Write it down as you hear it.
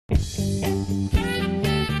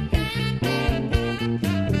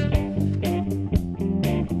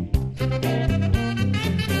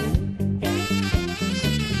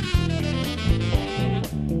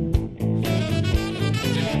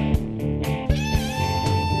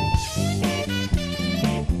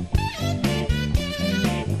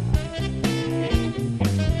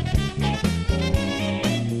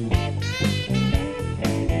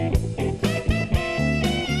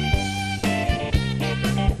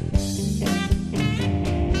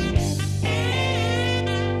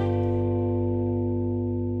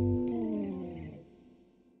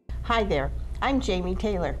Hi there, I'm Jamie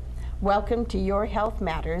Taylor. Welcome to Your Health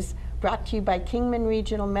Matters, brought to you by Kingman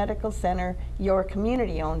Regional Medical Center, your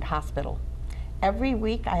community-owned hospital. Every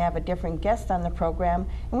week I have a different guest on the program,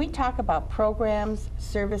 and we talk about programs,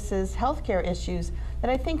 services, healthcare issues that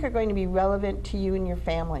I think are going to be relevant to you and your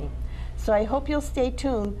family. So I hope you'll stay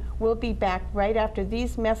tuned. We'll be back right after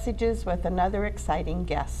these messages with another exciting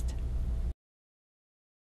guest.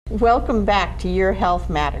 Welcome back to Your Health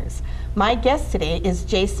Matters. My guest today is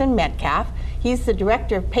Jason Metcalf. He's the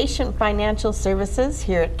Director of Patient Financial Services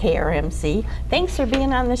here at KRMC. Thanks for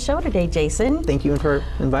being on the show today, Jason. Thank you for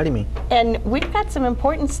inviting me. And we've got some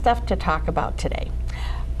important stuff to talk about today.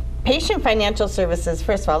 Patient Financial Services,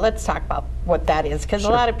 first of all, let's talk about what that is, because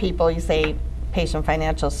Sure. a lot of people, you say Patient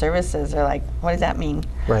Financial Services, are like, what does that mean?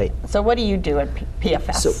 Right. So what do you do at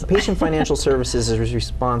PFS? So Patient Financial Services is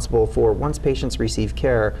responsible for, once patients receive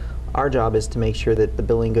care, our job is to make sure that the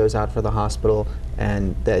billing goes out for the hospital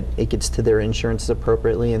and that it gets to their insurances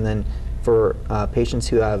appropriately, and then for patients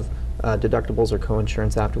who have deductibles or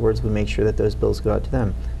co-insurance afterwards, we make sure that those bills go out to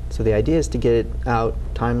them. So the idea is to get it out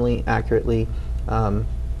timely, accurately,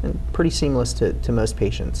 and pretty seamless to most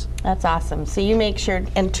patients. That's awesome. So you make sure,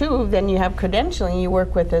 and two, then you have credentialing you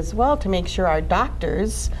work with as well to make sure our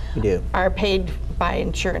doctors are paid by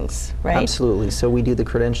insurance, right? Absolutely. So we do the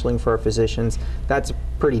credentialing for our physicians. That's a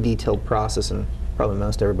pretty detailed process, and probably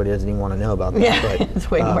most everybody doesn't even want to know about that. Yeah, but,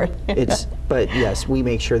 it's way more. But yes, we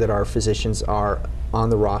make sure that our physicians are on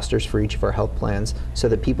the rosters for each of our health plans, so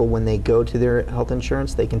that people, when they go to their health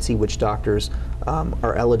insurance, they can see which doctors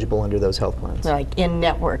are eligible under those health plans. Like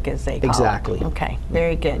in-network, as they call Exactly. it. Okay,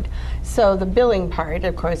 very good. So the billing part,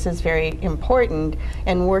 of course, is very important,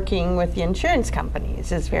 and working with the insurance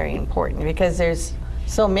companies is very important, because there's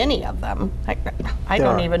so many of them. I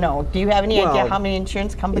don't even know. Do you have any idea how many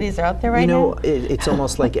insurance companies are out there right now? It's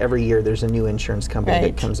almost like every year there's a new insurance company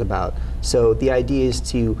that comes about. So the idea is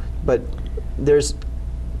but there's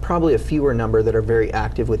probably a fewer number that are very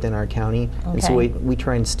active within our county, and so we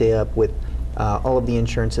try and stay up with all of the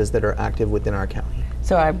insurances that are active within our county.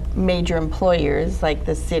 So our major employers, like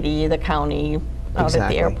the city, the county, out at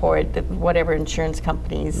the airport, whatever insurance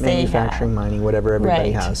companies they have. Manufacturing, mining, whatever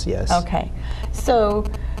everybody has, yes. Okay. So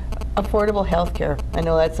affordable health care, I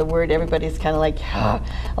know that's a word everybody's kind of like, a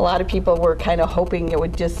lot of people were kind of hoping it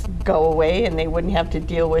would just go away and they wouldn't have to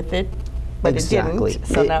deal with it, but it didn't,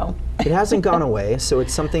 so now. It hasn't gone away, so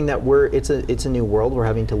it's something that it's a new world. We're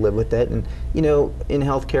having to live with it, and you know, in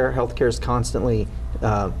healthcare is constantly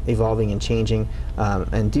evolving and changing,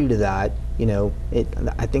 and due to that, you know,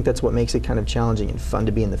 I think that's what makes it kind of challenging and fun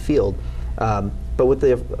to be in the field. But with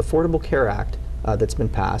the Affordable Care Act that's been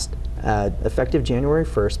passed, effective January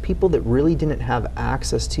 1st, people that really didn't have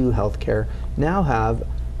access to healthcare now have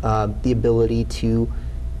the ability to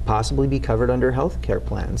possibly be covered under health care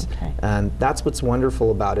plans. And that's what's wonderful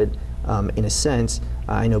about it. In a sense,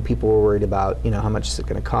 I know people were worried about, you know, how much is it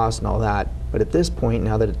going to cost and all that, but at this point,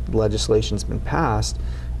 now that legislation's been passed,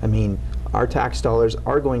 I mean, our tax dollars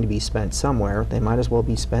are going to be spent somewhere. They might as well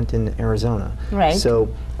be spent in Arizona. Right.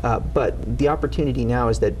 So, but the opportunity now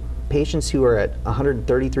is that patients who are at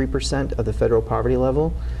 133% of the federal poverty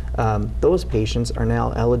level, those patients are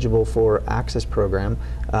now eligible for access program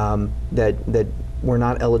that were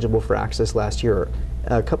not eligible for access last year.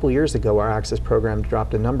 A couple years ago, our access program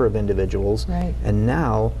dropped a number of individuals, and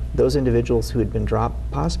now those individuals who had been dropped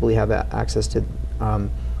possibly have access to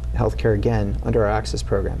health care again under our access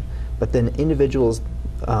program. But then individuals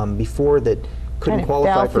before that couldn't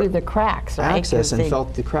qualify for the cracks, right? access and fell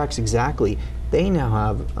through the cracks, exactly. They now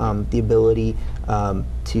have the ability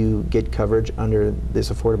to get coverage under this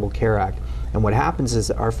Affordable Care Act. And what happens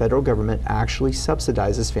is our federal government actually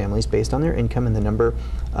subsidizes families based on their income and the number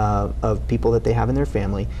of people that they have in their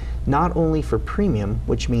family, not only for premium,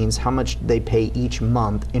 which means how much they pay each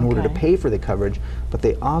month in order to pay for the coverage, but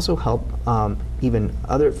they also help even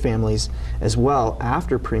other families as well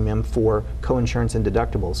after premium for co-insurance and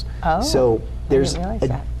deductibles. So there's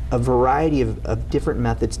a variety of different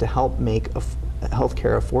methods to help make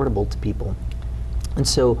healthcare affordable to people. And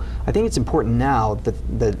so I think it's important now that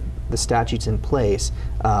the statutes in place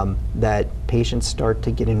that patients start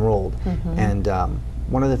to get enrolled. And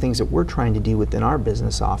one of the things that we're trying to do within our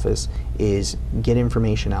business office is get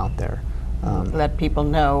information out there. Let people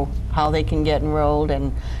know how they can get enrolled.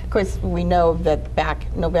 And of course, we know that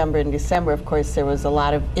back November and December, of course, there was a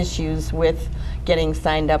lot of issues with getting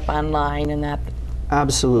signed up online, and that.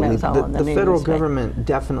 Absolutely. The federal government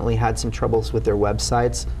definitely had some troubles with their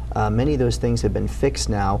websites. Many of those things have been fixed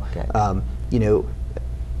now. You know,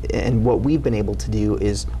 and what we've been able to do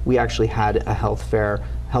is we actually had a health fair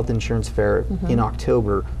health insurance fair in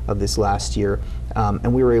October of this last year,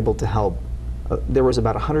 and we were able to help. There was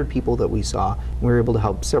about 100 people that we saw. We were able to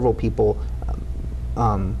help several people,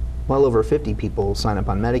 well over 50 people sign up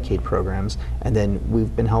on Medicaid programs, and then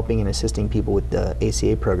we've been helping and assisting people with the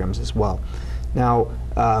ACA programs as well. Now,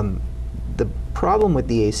 the problem with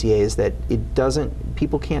the ACA is that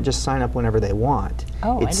people can't just sign up whenever they want.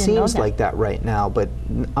 Oh, I it didn't know seems that. like that right now, but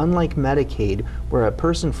unlike Medicaid, where a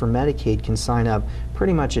person for Medicaid can sign up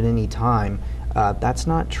pretty much at any time, that's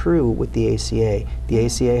not true with the ACA. The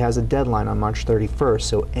ACA has a deadline on March 31st,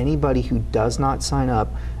 so anybody who does not sign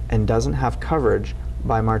up and doesn't have coverage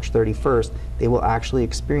by March 31st, they will actually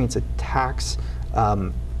experience a tax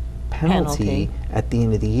penalty at the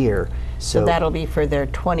end of the year. So that'll be for their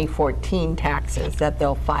 2014 taxes that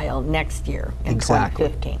they'll file next year in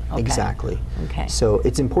 2015. Okay. Exactly. Okay. So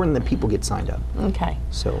it's important that people get signed up. Okay.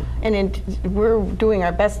 So. And we're doing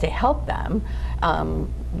our best to help them.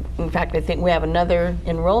 In fact, I think we have another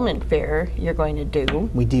enrollment fair you're going to do.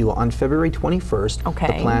 We do. On February 21st, Okay.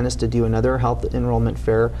 the plan is to do another health enrollment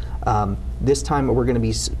fair. This time we're going to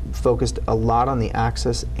be focused a lot on the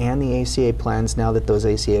Access and the ACA plans now that those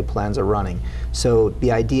ACA plans are running. So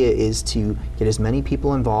the idea is to get as many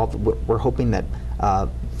people involved. We're hoping that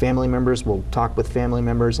family members will talk with family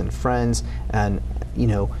members and friends, and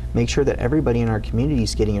make sure that everybody in our community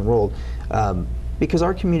is getting enrolled. Because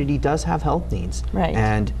our community does have health needs. Right.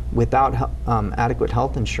 And without adequate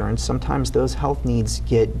health insurance, sometimes those health needs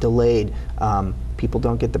get delayed. People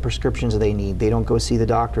don't get the prescriptions they need. They don't go see the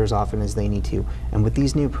doctor as often as they need to. And with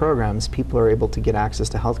these new programs, people are able to get access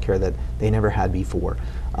to health care that they never had before.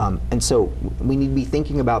 And so we need to be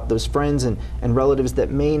thinking about those friends and relatives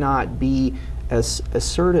that may not be as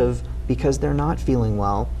assertive because they're not feeling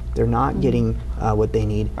well. They're not getting what they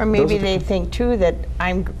need. Or maybe they think too that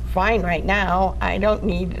I'm fine right now, I don't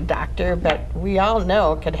need a doctor, but we all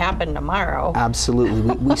know it could happen tomorrow. Absolutely.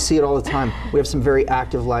 We see it all the time. We have some very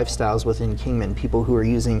active lifestyles within Kingman, people who are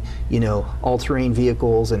using, all-terrain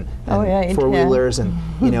vehicles and four-wheelers and,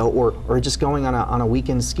 or just going on a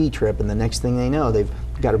weekend ski trip, and the next thing they know, they've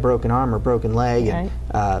got a broken arm or broken leg,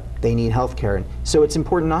 and they need health care. And so it's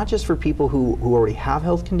important not just for people who already have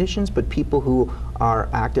health conditions, but people who are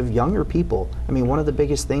active, younger people. I mean, one of the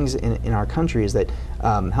biggest things in our country is that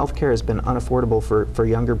health care has been unaffordable for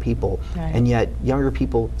younger people, and yet younger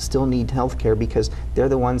people still need health care because they're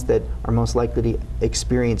the ones that are most likely to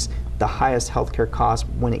experience the highest health care costs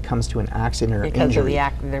when it comes to an accident or injury.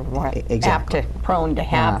 Because of they're more prone to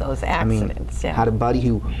have those accidents. I mean, had a buddy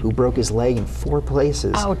who broke his leg in 4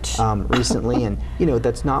 places recently, and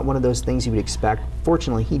that's not one of those things you would expect.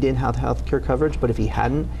 Fortunately, he did have health care coverage, but if he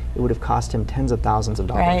hadn't, it would have cost him tens of thousands of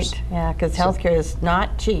dollars. Right, yeah, because health care is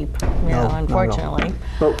not cheap, unfortunately.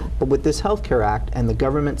 But with this Health Care Act and the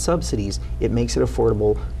government subsidies, it makes it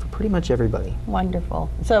affordable for pretty much everybody. Wonderful.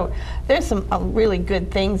 So there's some really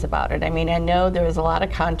good things about it. I mean, I know there was a lot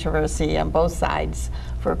of controversy on both sides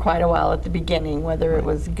for quite a while at the beginning, whether it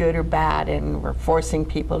was good or bad, and we're forcing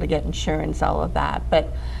people to get insurance, all of that.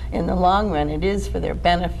 But in the long run, it is for their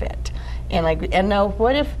benefit. And now,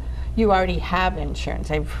 what if you already have insurance?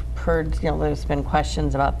 I've heard, there's been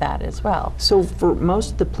questions about that as well. So for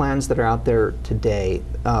most of the plans that are out there today,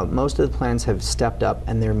 most of the plans have stepped up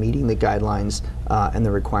and they're meeting the guidelines and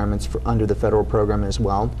the requirements under the federal program as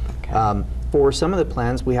well. Okay. For some of the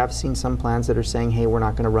plans, we have seen some plans that are saying, hey, we're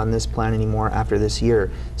not going to run this plan anymore after this year.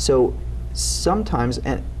 So sometimes,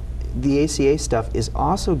 and the ACA stuff is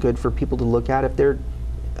also good for people to look at if they're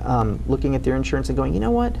looking at their insurance and going, you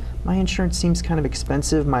know what, my insurance seems kind of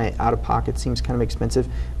expensive, my out-of-pocket seems kind of expensive,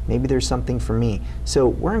 maybe there's something for me. So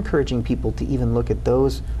we're encouraging people to even look at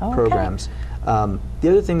those programs. The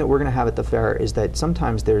other thing that we're going to have at the fair is that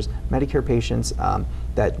sometimes there's Medicare patients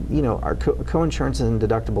that our co-insurance and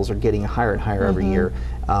deductibles are getting higher and higher every year,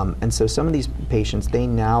 and so some of these patients, they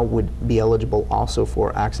now would be eligible also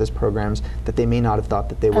for access programs that they may not have thought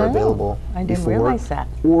that they were available I didn't before. realize that.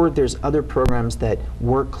 Or there's other programs that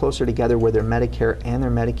work closer together where their Medicare and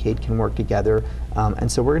their Medicaid can work together,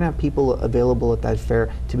 and so we're going to have people available at that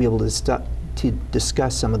fair to be able to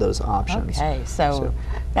discuss some of those options. Okay, so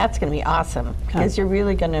that's going to be awesome because you're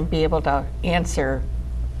really going to be able to answer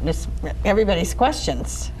everybody's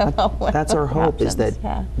questions. That's our hope, is that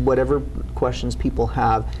whatever questions people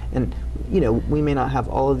have, and we may not have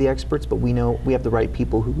all of the experts, but we know we have the right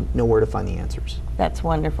people who know where to find the answers. That's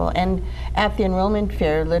wonderful. And at the enrollment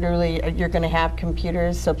fair, literally, you're going to have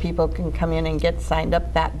computers so people can come in and get signed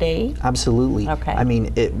up that day? Absolutely. Okay. I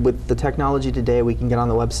mean, with the technology today, we can get on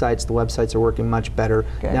the websites. The websites are working much better.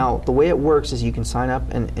 Good. Now, the way it works is you can sign up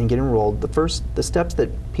and get enrolled. The steps that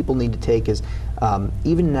people need to take is,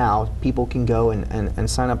 even even now, people can go and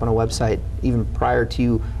sign up on a website even prior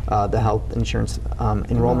to the health insurance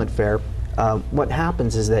enrollment fair. What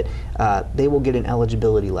happens is that they will get an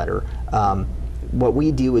eligibility letter. What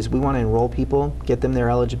we do is we want to enroll people, get them their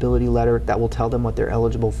eligibility letter that will tell them what they're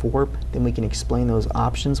eligible for. Then we can explain those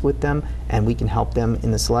options with them, and we can help them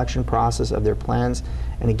in the selection process of their plans.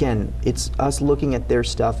 And again, it's us looking at their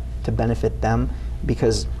stuff to benefit them,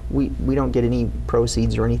 because we don't get any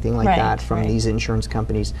proceeds or anything like that from these insurance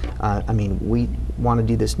companies. I mean, we want to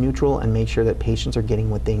do this neutral and make sure that patients are getting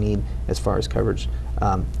what they need as far as coverage.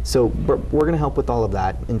 So we're going to help with all of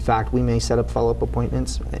that. In fact, we may set up follow-up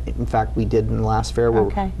appointments. In fact, we did in the last fair.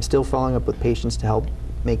 We're still following up with patients to help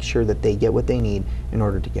make sure that they get what they need in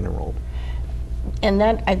order to get enrolled. And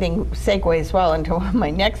that, I think, segues well into what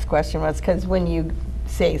my next question was, because when you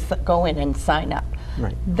say go in and sign up,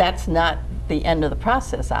 that's not the end of the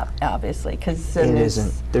process, obviously, because it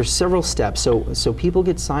isn't. There's several steps. So people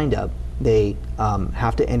get signed up. They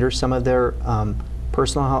have to enter some of their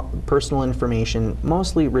personal information,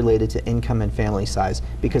 mostly related to income and family size,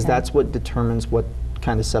 because that's what determines what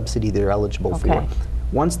kind of subsidy they're eligible for.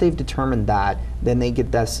 Once they've determined that, then they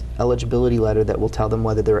get this eligibility letter that will tell them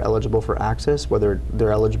whether they're eligible for access, whether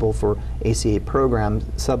they're eligible for ACA program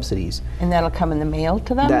subsidies. And that'll come in the mail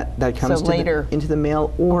to them? That comes so later into the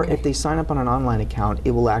mail, or if they sign up on an online account,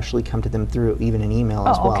 it will actually come to them through even an email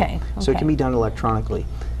as well. So it can be done electronically.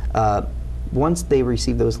 Once they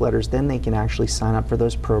receive those letters, then they can actually sign up for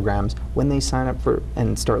those programs. When they sign up for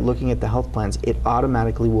and start looking at the health plans, it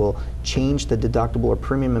automatically will change the deductible or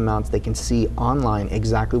premium amounts. They can see online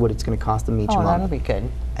exactly what it's going to cost them each month. Oh, that'll be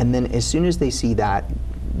good. And then as soon as they see that,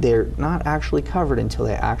 they're not actually covered until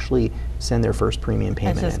they actually send their first premium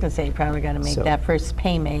payment in. I was just going to say, you probably got to make that first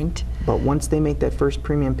payment. But once they make that first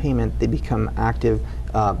premium payment, they become active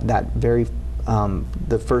the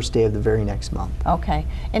first day of the very next month. Okay.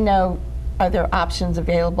 And now, are there options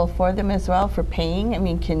available for them as well for paying? I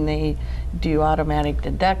mean, can they do automatic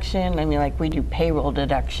deduction? I mean, like we do payroll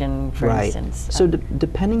deduction, for instance. So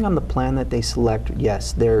depending on the plan that they select,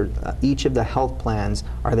 yes, each of the health plans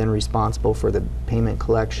are then responsible for the payment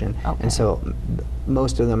collection. And so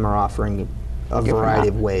most of them are offering a variety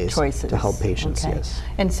of ways to help patients, yes.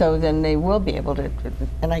 And so then they will be able to,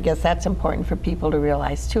 and I guess that's important for people to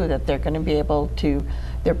realize too, that they're going to be able to,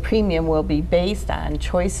 their premium will be based on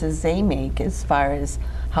choices they make as far as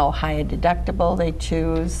how high a deductible they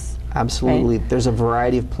choose. Absolutely. There's a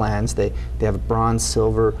variety of plans. They have bronze,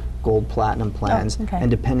 silver, gold, platinum plans, and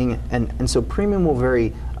depending, and so premium will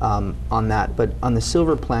vary on that, but on the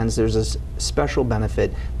silver plans there's a special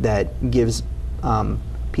benefit that gives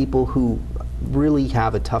people who really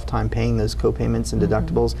have a tough time paying those co-payments and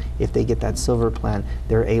deductibles. If they get that silver plan,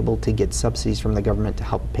 they're able to get subsidies from the government to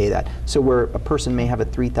help pay that. So where a person may have a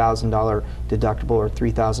 $3,000 deductible or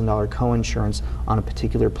 $3,000 co-insurance on a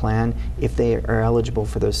particular plan, if they are eligible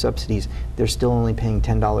for those subsidies, they're still only paying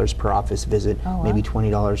 $10 per office visit, maybe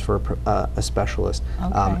 $20 for a specialist,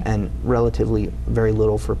 and relatively very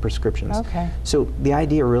little for prescriptions. So the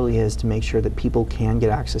idea really is to make sure that people can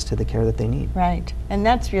get access to the care that they need. Right, and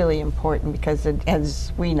that's really important, because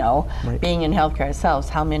as we know, being in healthcare ourselves,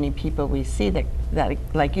 how many people we see that,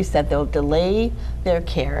 like you said, they'll delay their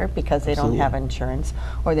care because they don't have insurance,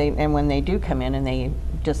 or and when they do come in and they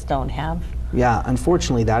just don't have. Yeah,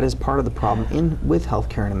 unfortunately, that is part of the problem with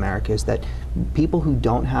healthcare in America, is that people who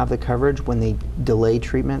don't have the coverage, when they delay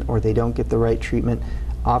treatment or they don't get the right treatment,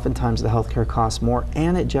 oftentimes the healthcare costs more,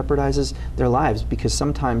 and it jeopardizes their lives, because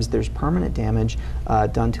sometimes there's permanent damage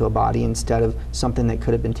done to a body instead of something that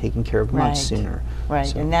could have been taken care of much sooner.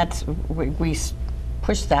 So. And that's, we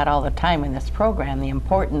push that all the time in this program, the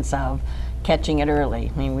importance of catching it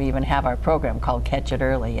early. I mean, we even have our program called Catch It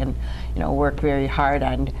Early, and work very hard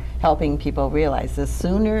on helping people realize the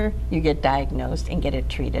sooner you get diagnosed and get it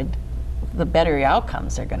treated, the better your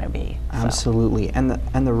outcomes are going to be. Absolutely, and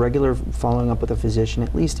the regular following up with a physician,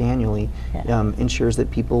 at least annually, ensures that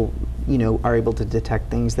people, are able to detect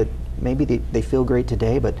things that maybe they feel great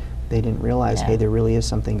today, but they didn't realize, hey, there really is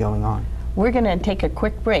something going on. We're going to take a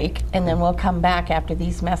quick break, and then we'll come back after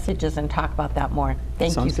these messages and talk about that more.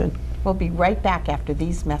 Thank you. Sounds good. We'll be right back after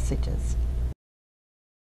these messages.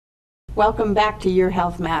 Welcome back to Your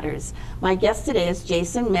Health Matters. My guest today is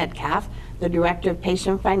Jason Metcalf, the Director of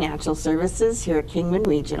Patient Financial Services here at Kingman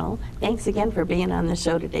Regional. Thanks again for being on the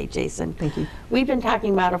show today, Jason. Thank you. We've been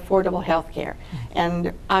talking about affordable health care,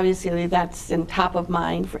 and obviously that's in top of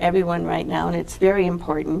mind for everyone right now, and it's very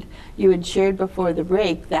important. You had shared before the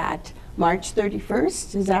break that March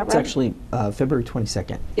 31st, is that right? It's actually February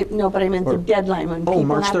 22nd. No, but I meant the deadline when people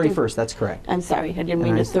March have 31st, that's correct. I'm sorry, I didn't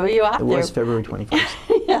mean to throw you off there. It was February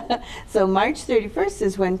 21st. Yeah, So March 31st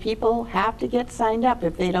is when people have to get signed up.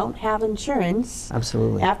 If they don't have insurance,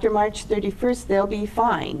 Absolutely. after March 31st, they'll be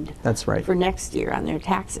fined That's right. for next year on their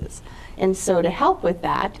taxes. And so to help with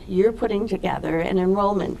that, you're putting together an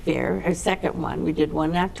enrollment fair, a second one. We did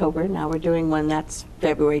one in October, now we're doing one that's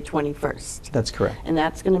February 21st. That's correct. And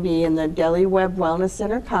that's going to be in the Delhi Webb Wellness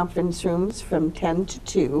Center conference rooms from 10 to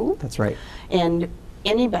 2. That's right. And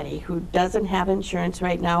anybody who doesn't have insurance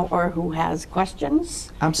right now or who has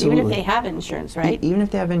questions, Absolutely. even if they have insurance, right? Even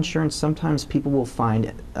if they have insurance, sometimes people will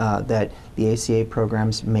find that the ACA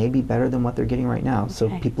programs may be better than what they're getting right now. So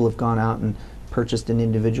Okay. people have gone out and purchased an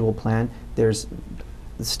individual plan. There's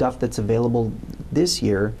stuff that's available this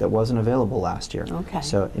year that wasn't available last year. Okay.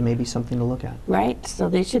 So it may be something to look at. Right, so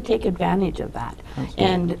they should take advantage of that. Absolutely.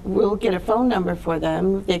 And we'll get a phone number for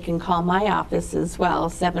them. They can call my office as well,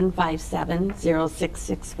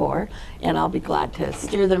 757-0664, and I'll be glad to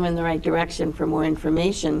steer them in the right direction for more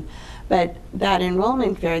information. But that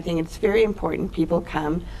enrollment fair, I think it's very important people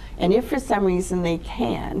come, and if for some reason they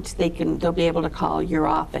can't, they'll be able to call your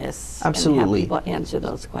office Absolutely. and have people answer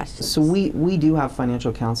those questions. So we do have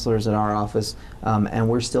financial counselors at our office, and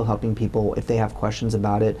we're still helping people if they have questions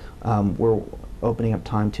about it. We're opening up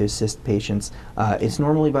time to assist patients. It's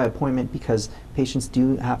normally by appointment because patients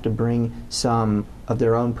do have to bring some of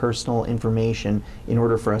their own personal information in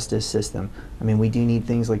order for us to assist them. I mean, we do need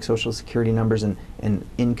things like social security numbers and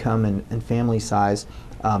income and family size.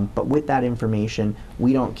 But with that information,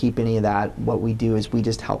 we don't keep any of that. What we do is we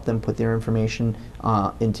just help them put their information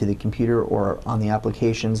into the computer or on the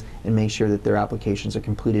applications and make sure that their applications are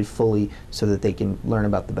completed fully so that they can learn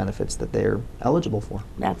about the benefits that they're eligible for.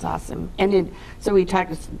 That's awesome. And so we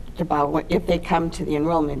talked about what if they come to the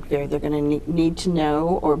enrollment fair, they're going to need to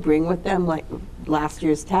know or bring with them like last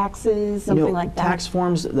year's taxes, something like that. Tax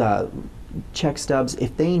forms, check stubs,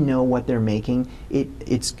 if they know what they're making,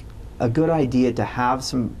 it's a good idea to have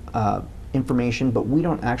some information, but we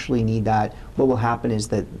don't actually need that. What will happen is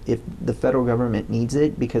that if the federal government needs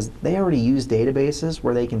it, because they already use databases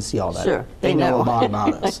where they can see all that. Sure, they know a lot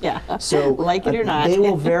about us. Yeah. So like it or not. they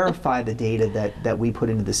will verify the data that we put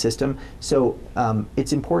into the system. So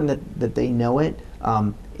it's important that they know it.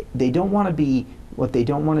 They don't want to be, what they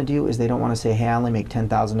don't want to do is they don't want to say, hey, I only make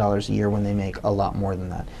 $10,000 a year when they make a lot more than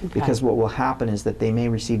that. Okay. Because what will happen is that they may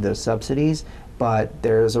receive those subsidies, but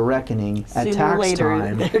there's a reckoning at Sooner or tax later,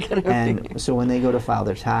 time, they're gonna and so when they go to file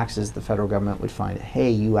their taxes, the federal government would find, hey,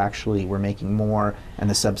 you actually were making more, and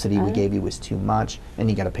the subsidy we gave you was too much, and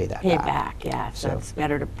you got to pay that Pay back. back, yeah. So So- it's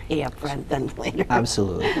better to pay up front than later.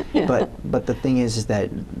 Absolutely. Yeah. But the thing is that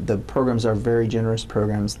the programs are very generous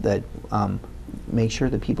programs that make sure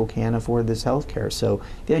that people can afford this health care. So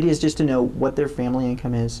the idea is just to know what their family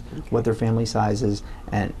income is, what their family size is,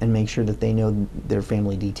 and make sure that they know their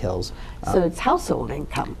family details. So it's household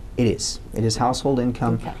income. It is. It is household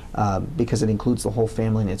income Okay. because it includes the whole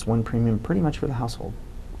family, and it's one premium pretty much for the household.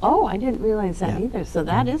 Oh, I didn't realize that Yeah. either. So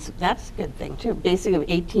that's a good thing too. Basically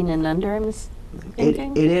 18 and under, I'm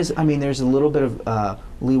thinking? It is. I mean, there's a little bit of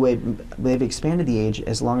leeway. They've expanded the age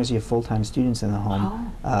as long as you have full-time students in the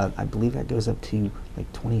home. I believe that goes up to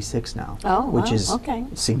like 26 now, Oh, which wow, is okay.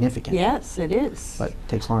 significant. Yes, it is. But it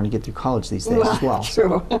takes longer to get through college these days as well.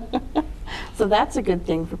 True. So that's a good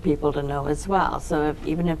thing for people to know as well. So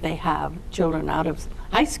even if they have children out of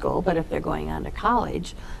high school, but if they're going on to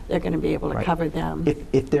college, they're going to be able to Right. cover them.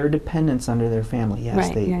 If they're dependents under their family, yes,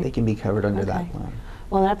 Right, right. they can be covered under Okay. that plan.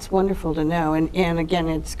 Well, that's wonderful to know. And again,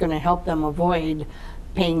 it's going to help them avoid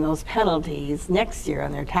paying those penalties next year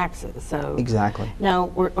on their taxes. So Exactly. now,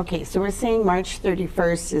 so we're saying March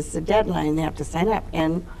 31st is the deadline they have to sign up.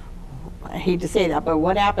 And I hate to say that, but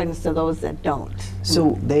what happens to those that don't?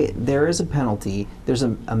 So there is a penalty. There's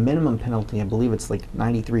a minimum penalty. I believe it's like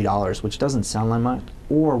 $93, which doesn't sound like much,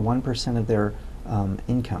 or 1% of their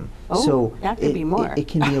income. Oh, so that could be more. It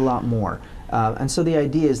can be a lot more. And so the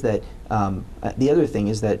idea is that the other thing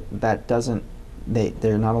is that doesn't.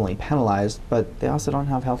 They're not only penalized, but they also don't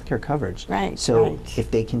have health care coverage. Right, So right. if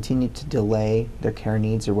they continue to delay their care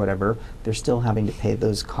needs or whatever, they're still having to pay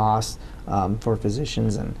those costs for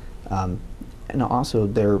physicians, and also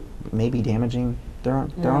they're maybe damaging their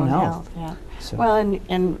own health. Yeah. So- Well,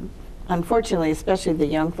 and unfortunately, especially the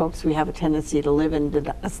young folks, we have a tendency to live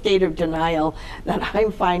in a state of denial that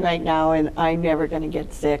I'm fine right now and I'm never going to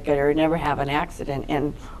get sick or never have an accident.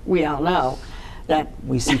 And we all know that.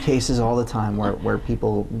 We see cases all the time where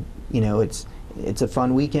people, it's a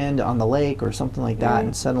fun weekend on the lake or something like that, Right.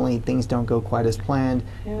 and suddenly things don't go quite as planned,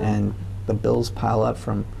 Yeah. and the bills pile up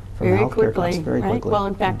from from the healthcare costs very right? quickly. Well,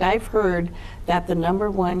 in fact, I've heard that the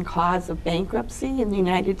 #1 cause of bankruptcy in the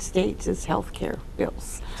United States is healthcare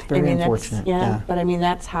bills. It's very unfortunate. Yeah, but I mean,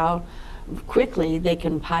 that's how quickly they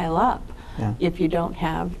can pile up Yeah. if you don't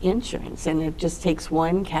have insurance. And it just takes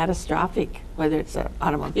one catastrophic, whether it's an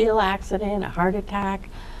automobile accident, a heart attack,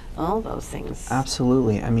 all those things.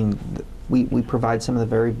 Absolutely. I mean, we provide some of the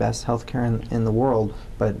very best healthcare in the world,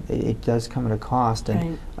 but it does come at a cost.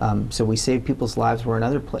 And so we save people's lives where in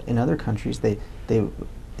other countries,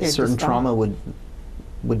 certain trauma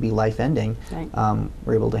would be life-ending. Right.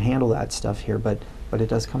 We're able to handle that stuff here, but it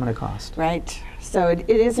does come at a cost. Right. So it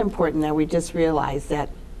is important that we just realize that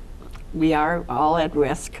we are all at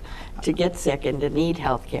risk to get sick and to need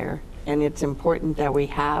health care, and it's important that we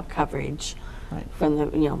have coverage from the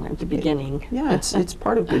at the beginning. Yeah, it's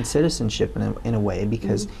part of good citizenship in a way,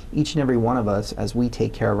 because each and every one of us, as we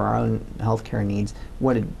take care of our own health care needs,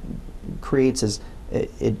 what it creates is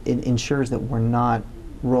it ensures that we're not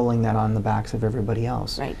rolling that on the backs of everybody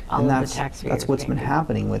else. Right. And that's what's been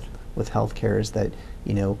happening with healthcare, is that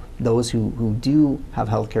those who do have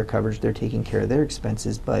healthcare coverage, they're taking care of their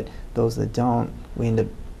expenses, but those that don't, we end up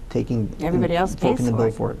everybody else pays the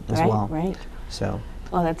bill for it as well. Right. So.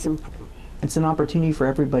 Well, that's important. It's an opportunity for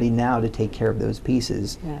everybody now to take care of those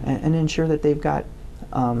pieces and ensure that they've got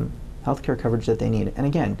healthcare coverage that they need. And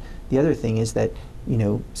again, the other thing is that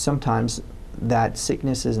sometimes that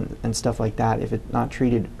sicknesses and stuff like that, if it's not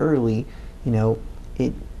treated early,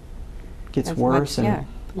 it gets worse, and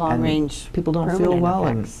long-range people don't feel well,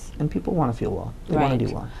 effects. and people want to feel well. They want to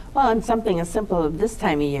do well. Well, and something as simple as this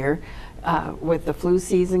time of year, with the flu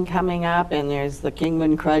season coming up, and there's the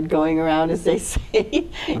Kingman crud going around, as they say.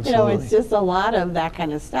 It's just a lot of that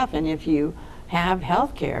kind of stuff. And if you have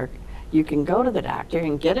health care, you can go to the doctor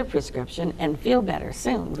and get a prescription and feel better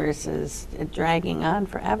soon, versus it dragging on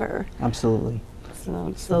forever. Absolutely.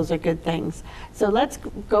 So those are good things. So let's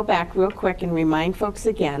go back real quick and remind folks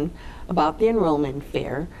again about the enrollment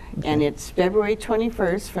fair. Okay. And it's February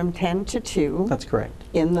 21st from 10 to 2. That's correct.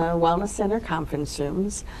 In the Wellness Center conference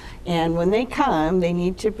rooms. And when they come, they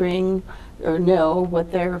need to bring or know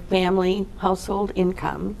what their family household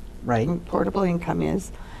income, portable income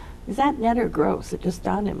is. Is that net or gross? It just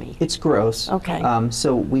dawned on me. It's gross. Okay.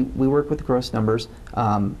 So we work with gross numbers,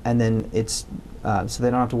 and then it's so they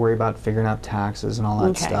don't have to worry about figuring out taxes and all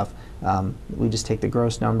that stuff. We just take the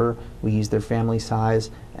gross number, we use their family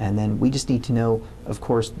size, and then we just need to know, of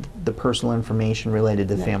course, the personal information related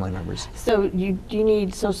to family members. So do you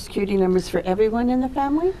need Social Security numbers for everyone in the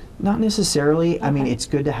family? Not necessarily. Okay. I mean, it's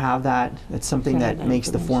good to have that. It's something that makes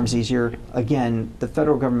the forms easier. Again, the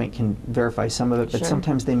federal government can verify some of it, but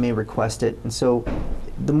sometimes they may request it. And so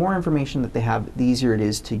the more information that they have, the easier it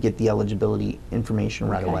is to get the eligibility information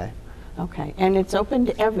right away. Okay, and it's open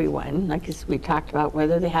to everyone, like we talked about,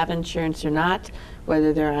 whether they have insurance or not,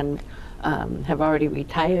 whether they're on, have already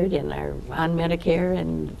retired and are on Medicare,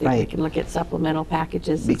 and they can look at supplemental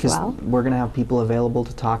packages as well. Because we're going to have people available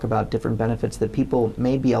to talk about different benefits that people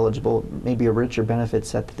may be eligible, maybe a richer benefit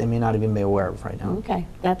set that they may not even be aware of right now. Okay,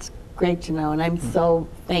 that's great to know, and I'm so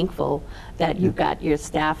thankful that you've got your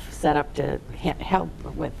staff set up to help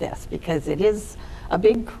with this, because it is a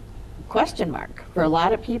big question mark for a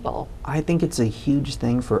lot of people. I think it's a huge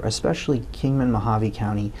thing for especially Kingman, Mojave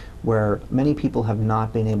County, where many people have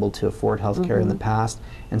not been able to afford health care in the past,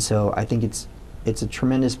 and so I think it's a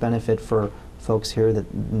tremendous benefit for folks here that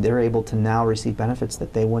they're able to now receive benefits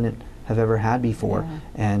that they wouldn't have ever had before.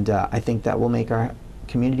 And I think that will make our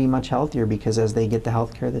community much healthier, because as they get the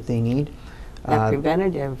health care that they need, that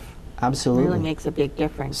preventative absolutely really makes a big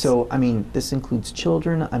difference. So I mean, this includes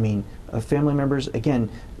children, I mean, family members. Again,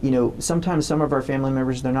 sometimes some of our family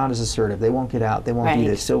members, they're not as assertive. They won't get out. They won't do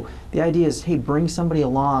this. So the idea is, hey, bring somebody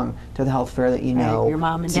along to the health fair that you know, your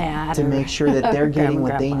mom and dad, to make sure that they're getting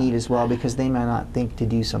what they need as well, because they might not think to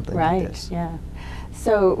do something like this. Yeah.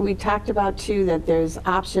 So we talked about too that there's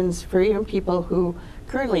options for even people who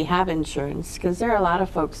currently have insurance, because there are a lot of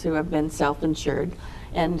folks who have been self-insured,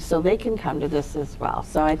 and so they can come to this as well.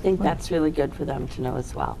 So I think that's really good for them to know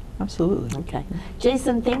as well. Absolutely. Okay.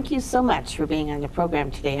 Jason, thank you so much for being on the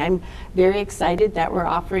program today. I'm very excited that we're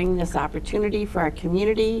offering this opportunity for our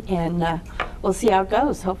community, and we'll see how it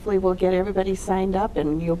goes. Hopefully we'll get everybody signed up,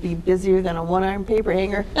 and you'll be busier than a one-arm paper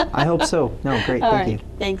hanger. I hope so. No, great. Thank you.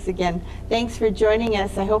 Thanks again. Thanks for joining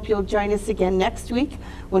us. I hope you'll join us again next week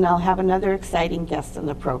when I'll have another exciting guest on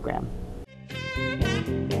the program.